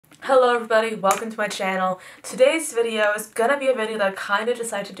Hello everybody, welcome to my channel. Today's video is gonna be a video that I kind of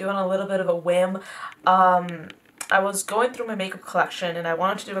decided to do on a little bit of a whim. I was going through my makeup collection and I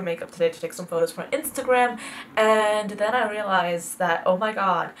wanted to do my makeup today to take some photos for Instagram, and then I realized that, oh my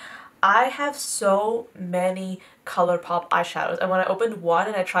god, I have so many Colourpop eyeshadows, and when I opened one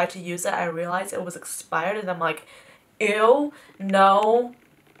and I tried to use it, I realized it was expired and I'm like, ew, no,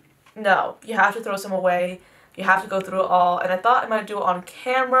 you have to throw some away. You have to go through it all, and I thought I might do it on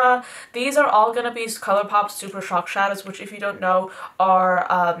camera. These are all going to be Colourpop Super Shock shadows, which, if you don't know, are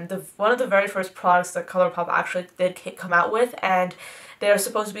one of the very first products that Colourpop actually did come out with, and they're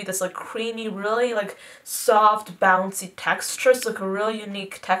supposed to be this like creamy, really like soft, bouncy texture. It's like a really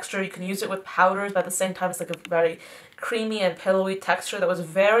unique texture. You can use it with powders, but at the same time it's like a very creamy and pillowy texture that was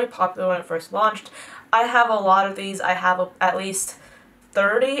very popular when it first launched. I have a lot of these. I have at least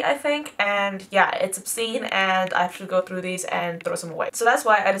 30, I think, and yeah, it's obscene and I have to go through these and throw some away. So that's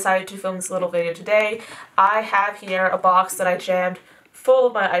why I decided to film this little video today. I have here a box that I jammed full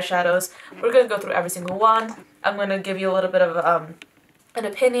of my eyeshadows. We're going to go through every single one. I'm going to give you a little bit of an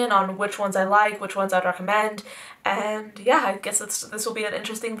opinion on which ones I like, which ones I'd recommend, and yeah, I guess this will be an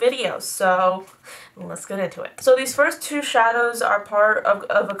interesting video, so let's get into it. So these first two shadows are part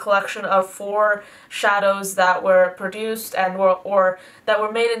of a collection of 4 shadows that were produced and or that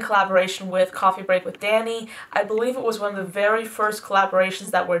were made in collaboration with Coffee Break with Danny. I believe it was one of the very first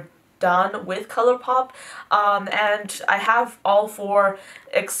collaborations that were done with Colourpop, and I have all 4,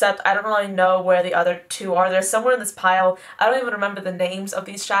 except I don't really know where the other 2 are. They're somewhere in this pile. I don't even remember the names of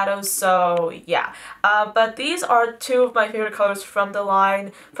these shadows, so yeah. But these are 2 of my favorite colors from the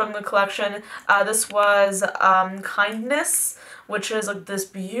line, from the collection. This was Kindness, which is like this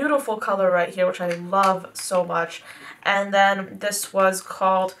beautiful color right here, which I love so much. And then this was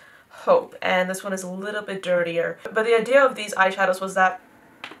called Hope, and this one is a little bit dirtier. But the idea of these eyeshadows was that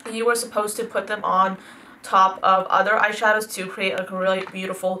you were supposed to put them on top of other eyeshadows to create like a really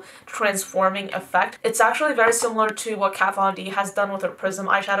beautiful transforming effect. It's actually very similar to what Kat Von D has done with her Prism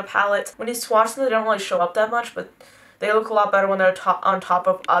eyeshadow palette. When you swatch them, they don't really show up that much, but they look a lot better when they're on top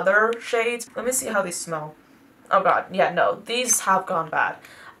of other shades. Let me see how these smell. Oh god, yeah, no, these have gone bad.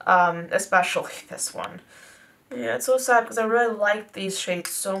 Especially this one. Yeah, it's so sad because I really like these shades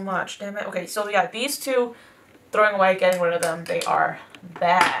so much. Damn it. Okay, so yeah, these 2, throwing away, getting rid of them, they are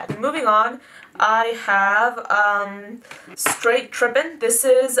bad. Moving on, I have Straight Trippin'. This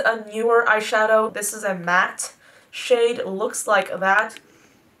is a newer eyeshadow. This is a matte shade. It looks like that.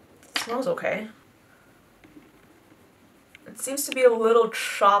 It smells okay. It seems to be a little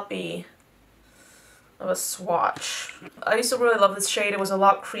choppy of a swatch. I used to really love this shade. It was a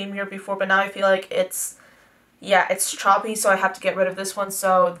lot creamier before, but now I feel like it's choppy, so I have to get rid of this one.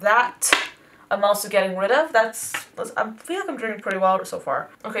 So that I'm also getting rid of. I feel like I'm doing pretty well so far.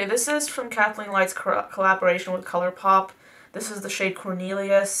 Okay, this is from Kathleen Light's collaboration with Colourpop. This is the shade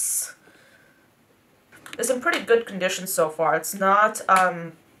Cornelius. It's in pretty good condition so far. It's not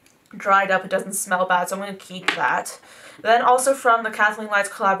dried up, it doesn't smell bad, so I'm going to keep that. Then also from the Kathleen Light's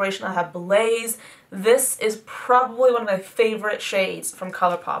collaboration, I have Blaze. This is probably one of my favorite shades from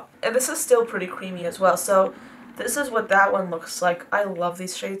Colourpop. And this is still pretty creamy as well, so this is what that one looks like. I love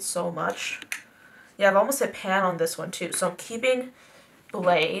these shades so much. Yeah, I've almost hit pan on this one too, so I'm keeping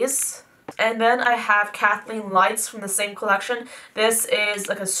Blaze. And then I have Kathleen Lights from the same collection. This is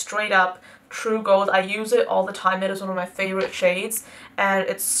like a straight up true gold. I use it all the time. It is one of my favorite shades, and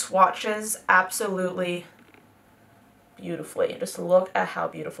it swatches absolutely beautifully. Just look at how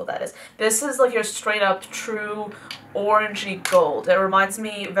beautiful that is. This is like your straight up true orangey gold. It reminds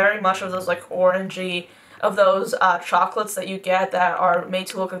me very much of those like orangey, of those chocolates that you get that are made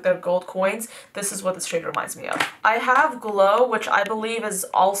to look like they're gold coins. This is what this shade reminds me of. I have Glow, which I believe is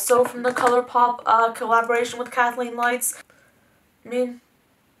also from the Colourpop collaboration with Kathleen Lights. I mean,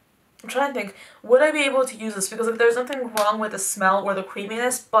 I'm trying to think, would I be able to use this? Because like, there's nothing wrong with the smell or the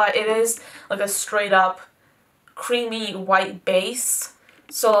creaminess, but it is like a straight up creamy white base.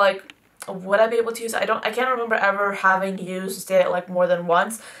 So like, would I be able to use it? I can't remember ever having used it like more than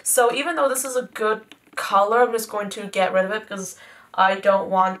once. So even though this is a good color, I'm just going to get rid of it because I don't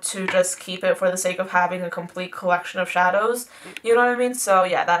want to just keep it for the sake of having a complete collection of shadows. You know what I mean? So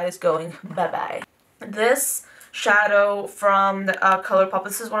yeah, that is going bye-bye. This shadow from the, Colourpop,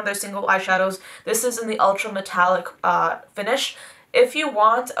 this is one of their single eyeshadows. This is in the ultra metallic finish. If you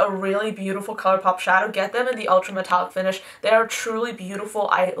want a really beautiful Colourpop shadow, get them in the ultra metallic finish. They are truly beautiful.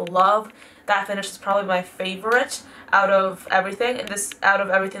 I love that finish. It's probably my favorite out of everything, and out of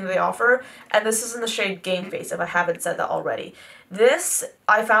everything that they offer. And this is in the shade Game Face, if I haven't said that already. This,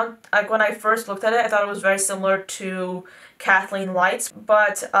 I found, like when I first looked at it, I thought it was very similar to Kathleen Lights,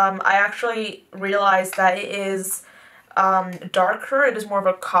 but I actually realized that it is darker. It is more of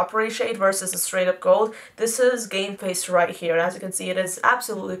a coppery shade versus a straight up gold. This is Game Face right here, and as you can see, it is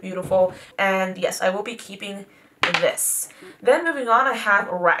absolutely beautiful, and yes, I will be keeping this. Then moving on, I have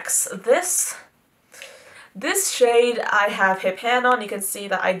Rex. This shade I have hip hand on. You can see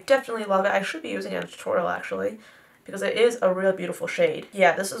that I definitely love it. I should be using it in a tutorial actually, because it is a real beautiful shade.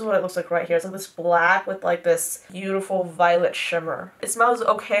 Yeah, this is what it looks like right here. It's like this black with like this beautiful violet shimmer. It smells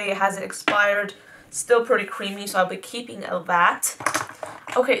okay, it hasn't expired, still pretty creamy, so I'll be keeping that.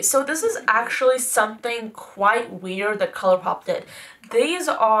 Okay, so this is actually something quite weird that Colourpop did. These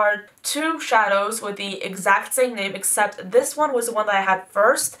are two shadows with the exact same name, except this one was the one that I had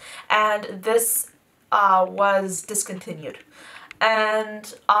first, and this was discontinued.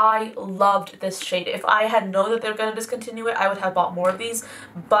 And I loved this shade. If I had known that they were going to discontinue it, I would have bought more of these.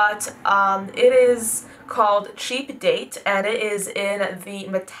 But it is called Cheap Date, and it is in the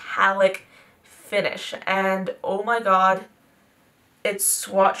metallic finish. And oh my god, it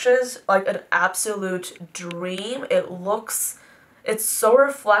swatches like an absolute dream. It's so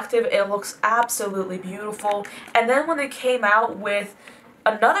reflective, it looks absolutely beautiful. And then when they came out with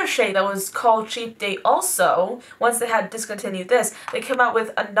another shade that was called Cheap Date also, once they had discontinued this, they came out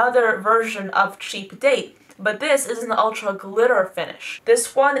with another version of Cheap Date. But this is an ultra glitter finish.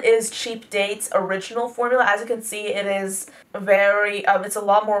 This one is Cheap Date's original formula. As you can see, it is very, it's a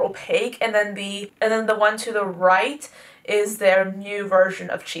lot more opaque, and then the one to the right is their new version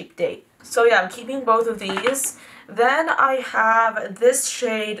of Cheap Date. So yeah, I'm keeping both of these. Then I have this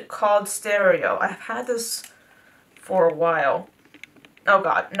shade called Stereo. I've had this for a while. Oh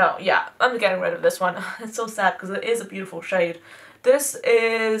god, no, yeah, I'm getting rid of this one. It's so sad because it is a beautiful shade. This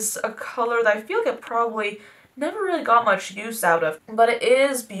is a color that I feel like it probably never really got much use out of, but it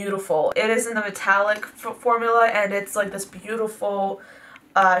is beautiful. It is in the metallic formula, and it's like this beautiful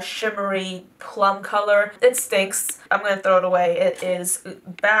shimmery plum color. It stinks. I'm gonna throw it away. It is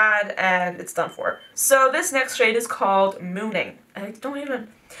bad and it's done for. So this next shade is called Mooning. I don't even,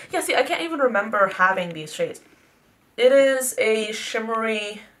 yeah, see, I can't even remember having these shades. It is a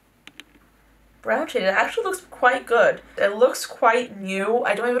shimmery brown shade. It actually looks quite good. It looks quite new.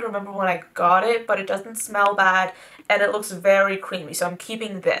 I don't even remember when I got it, but it doesn't smell bad, and it looks very creamy, so I'm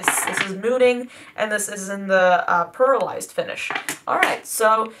keeping this. This is Mooning, and this is in the pearlized finish. Alright,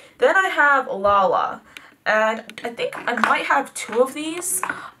 so then I have Lala, and I think I might have two of these.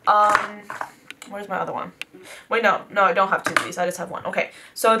 Where's my other one? Wait, no, I don't have two of these. I just have one. Okay,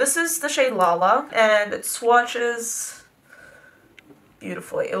 so this is the shade Lala, and it swatches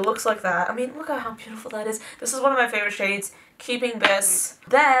beautifully. It looks like that. I mean, look at how beautiful that is. This is one of my favorite shades. Keeping this.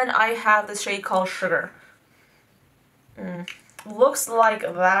 Then I have this shade called Sugar. Looks like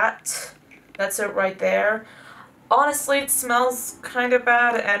that. That's it right there. Honestly, it smells kind of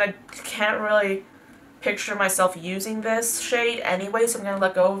bad, and I can't really picture myself using this shade anyway, so I'm gonna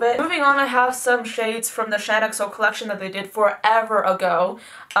let go of it. Moving on, I have some shades from the SHANXO collection that they did forever ago.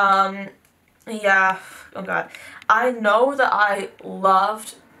 Yeah, oh god. I know that I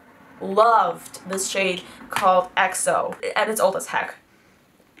loved this shade called EXO, and it's old as heck.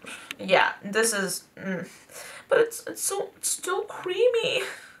 Yeah, this is, but it's still creamy.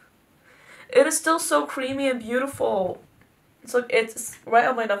 It is still so creamy and beautiful. It's like, it's right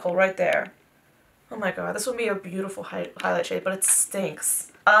on my knuckle, right there. Oh my god, this would be a beautiful highlight shade, but it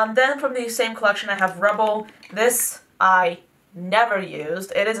stinks. Then from the same collection I have Rebel. This I never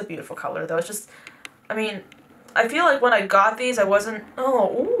used. It is a beautiful color though. It's just, I mean, I feel like when I got these I wasn't,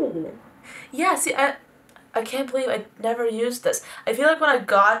 ooh. Yeah, see, I can't believe I never used this. I feel like when I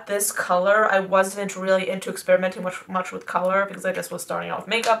got this color, I wasn't really into experimenting much with color because I just was starting out with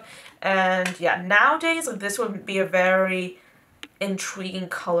makeup. And yeah, nowadays, like, this would be a very intriguing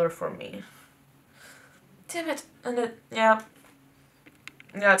color for me. Damn it. And it, yeah.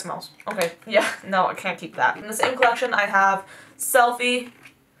 Yeah, it smells. Okay, yeah, no, I can't keep that. In the same collection, I have Selfie.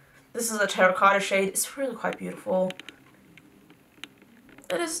 This is a terracotta shade. It's really quite beautiful.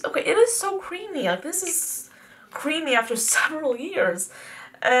 It is, okay, it is so creamy. Like, this is creamy after several years.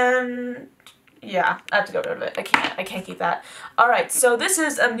 And yeah, I have to get rid of it. I can't keep that. Alright, so this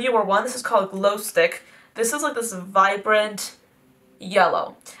is a newer one. This is called Glow Stick. This is like this vibrant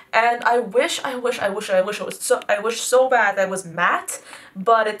yellow. And I wish it was so, I wish so bad that it was matte,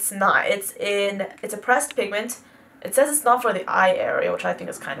 but it's not. It's a pressed pigment. It says it's not for the eye area, which I think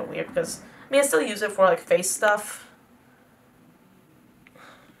is kind of weird because, I mean, I still use it for like face stuff.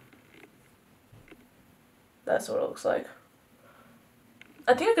 That's what it looks like.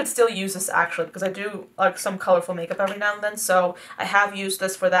 I think I could still use this actually because I do like some colorful makeup every now and then, so I have used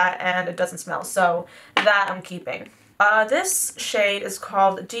this for that and it doesn't smell, so that I'm keeping. This shade is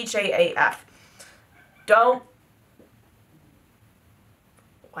called DJAF. Don't...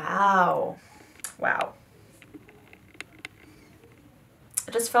 Wow. Wow.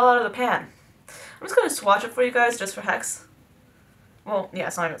 It just fell out of the pan. I'm just going to swatch it for you guys just for hex. Well, yeah,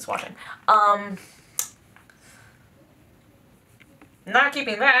 it's not even swatching. Not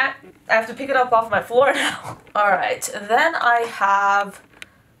keeping that. I have to pick it up off my floor now. Alright, then I have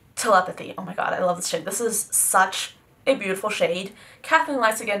Telepathy. Oh my god, I love this shade. This is such a beautiful shade. Kathleen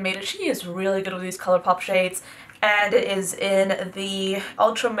Lights again made it. She is really good with these Colourpop shades. And it is in the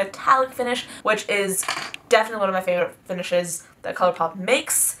Ultra Metallic finish, which is definitely one of my favorite finishes that Colourpop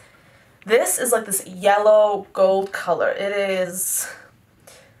makes. This is like this yellow gold color. This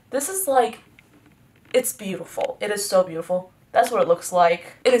is like, it's beautiful. It is so beautiful. That's what it looks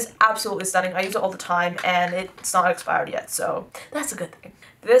like. It is absolutely stunning. I use it all the time and it's not expired yet, so that's a good thing.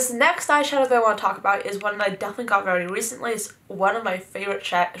 This next eyeshadow that I want to talk about is one that I definitely got very recently. It's one of my favorite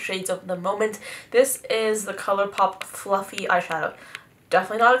shades of the moment. This is the Colourpop Fluffy eyeshadow.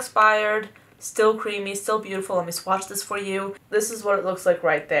 Definitely not expired. Still creamy, still beautiful. Let me swatch this for you. This is what it looks like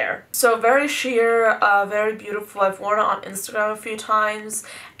right there. So very sheer, very beautiful. I've worn it on Instagram a few times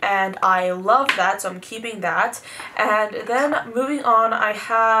and I love that, so I'm keeping that. And then moving on, I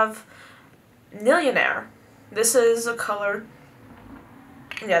have Millionaire. This is a color,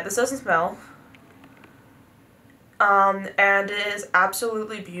 yeah, this doesn't smell. And it is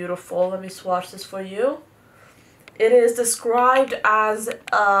absolutely beautiful. Let me swatch this for you. It is described as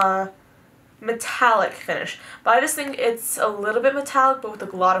a metallic finish, but I just think it's a little bit metallic but with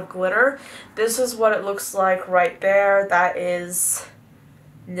a lot of glitter. This is what it looks like right there. That is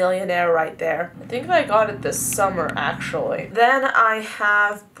Millionaire right there. I think I got it this summer actually. Then I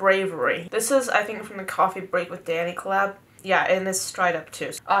have Bravery. This is, I think, from the Coffee Break with Danny collab. Yeah, and it's dried up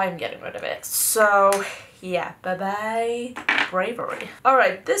too. So I'm getting rid of it. So yeah, bye-bye Bravery.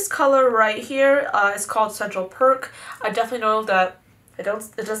 Alright, this color right here is called Central Perk. I definitely know that it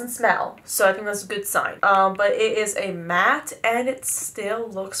doesn't smell, so I think that's a good sign. But it is a matte and it still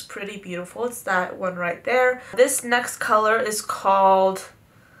looks pretty beautiful. It's that one right there. This next color is called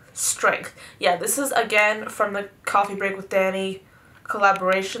Strength. Yeah, this is again from the Coffee Break with Danny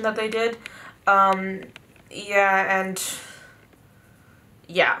collaboration that they did. Yeah, and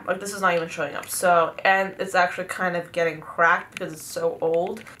yeah, like this is not even showing up. So, and it's actually kind of getting cracked because it's so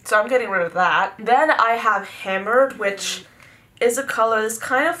old. So I'm getting rid of that. Then I have Hammered, which is a color that's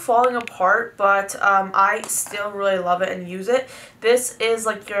kind of falling apart, but I still really love it and use it. This is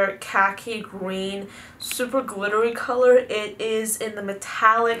like your khaki green, super glittery color. It is in the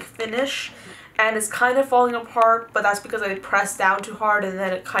metallic finish, and it's kind of falling apart, but that's because I pressed down too hard and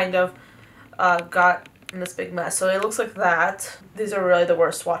then it kind of got in this big mess. So it looks like that. These are really the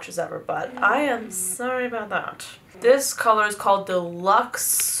worst swatches ever, but I am sorry about that. This color is called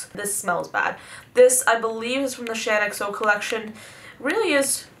Deluxe. This smells bad. This, I believe, is from the ShanXO collection. Really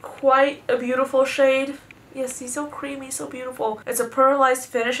is quite a beautiful shade. Yeah, see, so creamy, so beautiful. It's a pearlized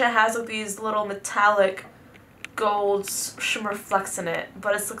finish. It has like these little metallic gold shimmer flecks in it,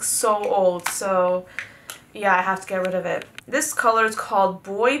 but it's like so old, so yeah, I have to get rid of it. This color is called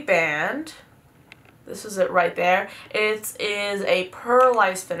Boy Band. This is it right there. It is a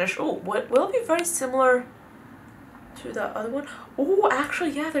pearlized finish. Oh, will it be very similar to the other one? Oh,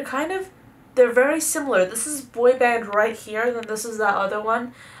 actually, yeah, they're very similar. This is Boy Band right here, and then this is that other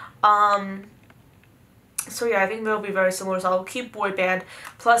one. So yeah, I think they'll be very similar, so I'll keep Boy Band.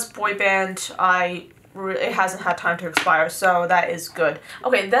 Plus Boy Band, it hasn't had time to expire, so that is good.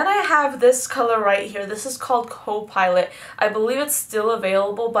 Okay, then I have this color right here. This is called Co-Pilot. I believe it's still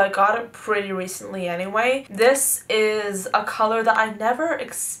available, but I got it pretty recently anyway. This is a color that I never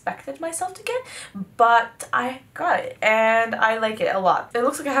expected myself to get, but I got it, and I like it a lot. It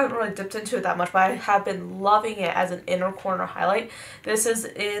looks like I haven't really dipped into it that much, but I have been loving it as an inner corner highlight. This is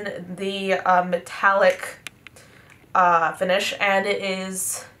in the metallic finish, and it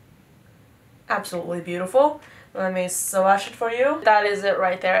is absolutely beautiful. Let me swatch it for you. That is it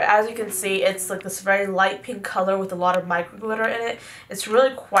right there. As you can see, it's like this very light pink color with a lot of micro glitter in it. It's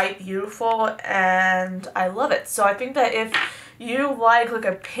really quite beautiful and I love it. So I think that if you like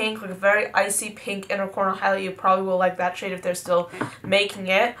a pink, like a very icy pink inner corner highlight, you probably will like that shade if they're still making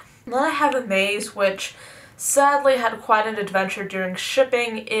it. And then I have Amaze, which sadly had quite an adventure during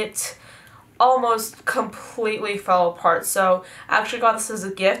shipping. It almost completely fell apart. So I actually got this as a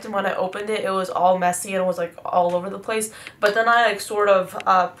gift, and when I opened it, it was all messy and it was like all over the place. But then I like sort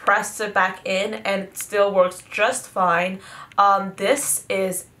of pressed it back in and it still works just fine. This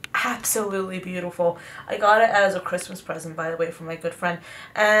is absolutely beautiful. I got it as a Christmas present, by the way, from my good friend.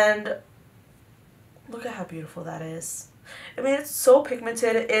 And Look at how beautiful that is. I mean, it's so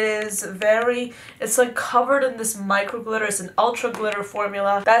pigmented. It is very, it's like covered in this micro glitter. It's an ultra glitter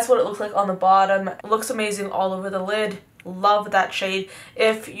formula. That's what it looks like on the bottom. It looks amazing all over the lid. Love that shade.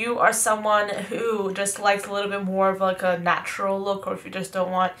 If you are someone who just likes a little bit more of like a natural look, or if you just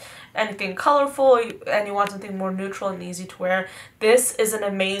don't want anything colorful and you want something more neutral and easy to wear, this is an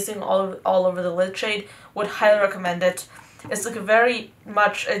amazing all over the lid shade. Would highly recommend it. It's like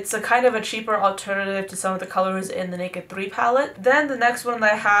it's a kind of a cheaper alternative to some of the colors in the Naked 3 palette. Then the next one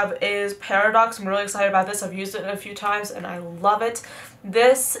that I have is Paradox. I'm really excited about this. I've used it a few times and I love it.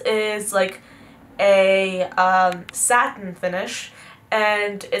 This is like a satin finish,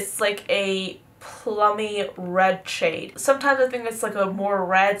 and it's like a plummy red shade. Sometimes I think it's like a more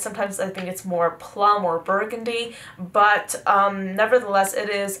red, sometimes I think it's more plum or burgundy, but nevertheless it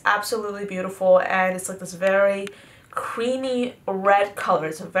is absolutely beautiful, and it's like this very creamy red color.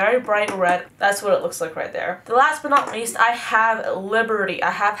 It's a very bright red. That's what it looks like right there. The last but not least, I have Liberty.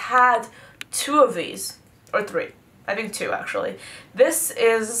 I have had 2 of these, or 3. I think 2 actually. This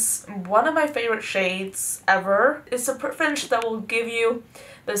is one of my favorite shades ever. It's a finish that will give you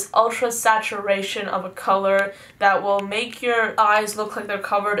this ultra saturation of a color that will make your eyes look like they're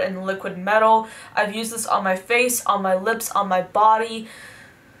covered in liquid metal. I've used this on my face, on my lips, on my body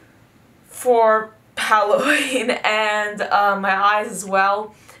for Halloween and my eyes as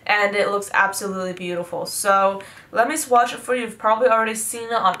well, and it looks absolutely beautiful. So let me swatch it for you. You've probably already seen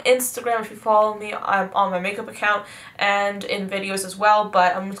it on Instagram if you follow me on my makeup account and in videos as well,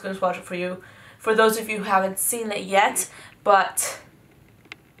 but I'm just going to swatch it for you for those of you who haven't seen it yet. But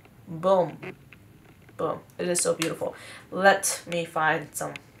boom, boom, it is so beautiful. Let me find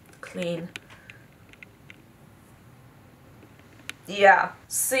some clean. Yeah,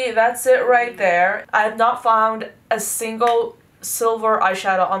 see, that's it right there. I have not found a single silver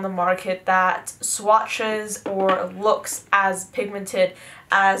eyeshadow on the market that swatches or looks as pigmented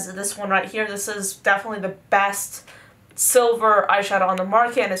as this one right here. This is definitely the best silver eyeshadow on the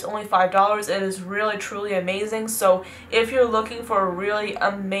market, and it's only $5. It is really truly amazing. So if you're looking for a really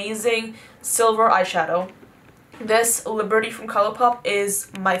amazing silver eyeshadow, this Liberty from Colourpop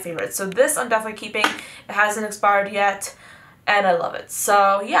is my favorite. So this I'm definitely keeping. It hasn't expired yet, and I love it.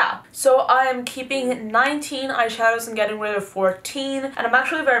 So yeah, so I am keeping 19 eyeshadows and getting rid of 14, and I'm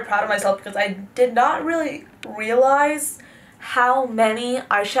actually very proud of myself because I did not really realize how many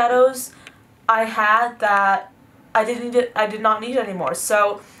eyeshadows I had that I did not need anymore.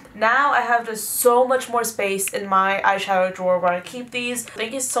 So now I have just so much more space in my eyeshadow drawer where I keep these.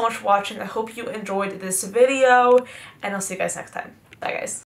 Thank you so much for watching. I hope you enjoyed this video, and I'll see you guys next time. Bye guys.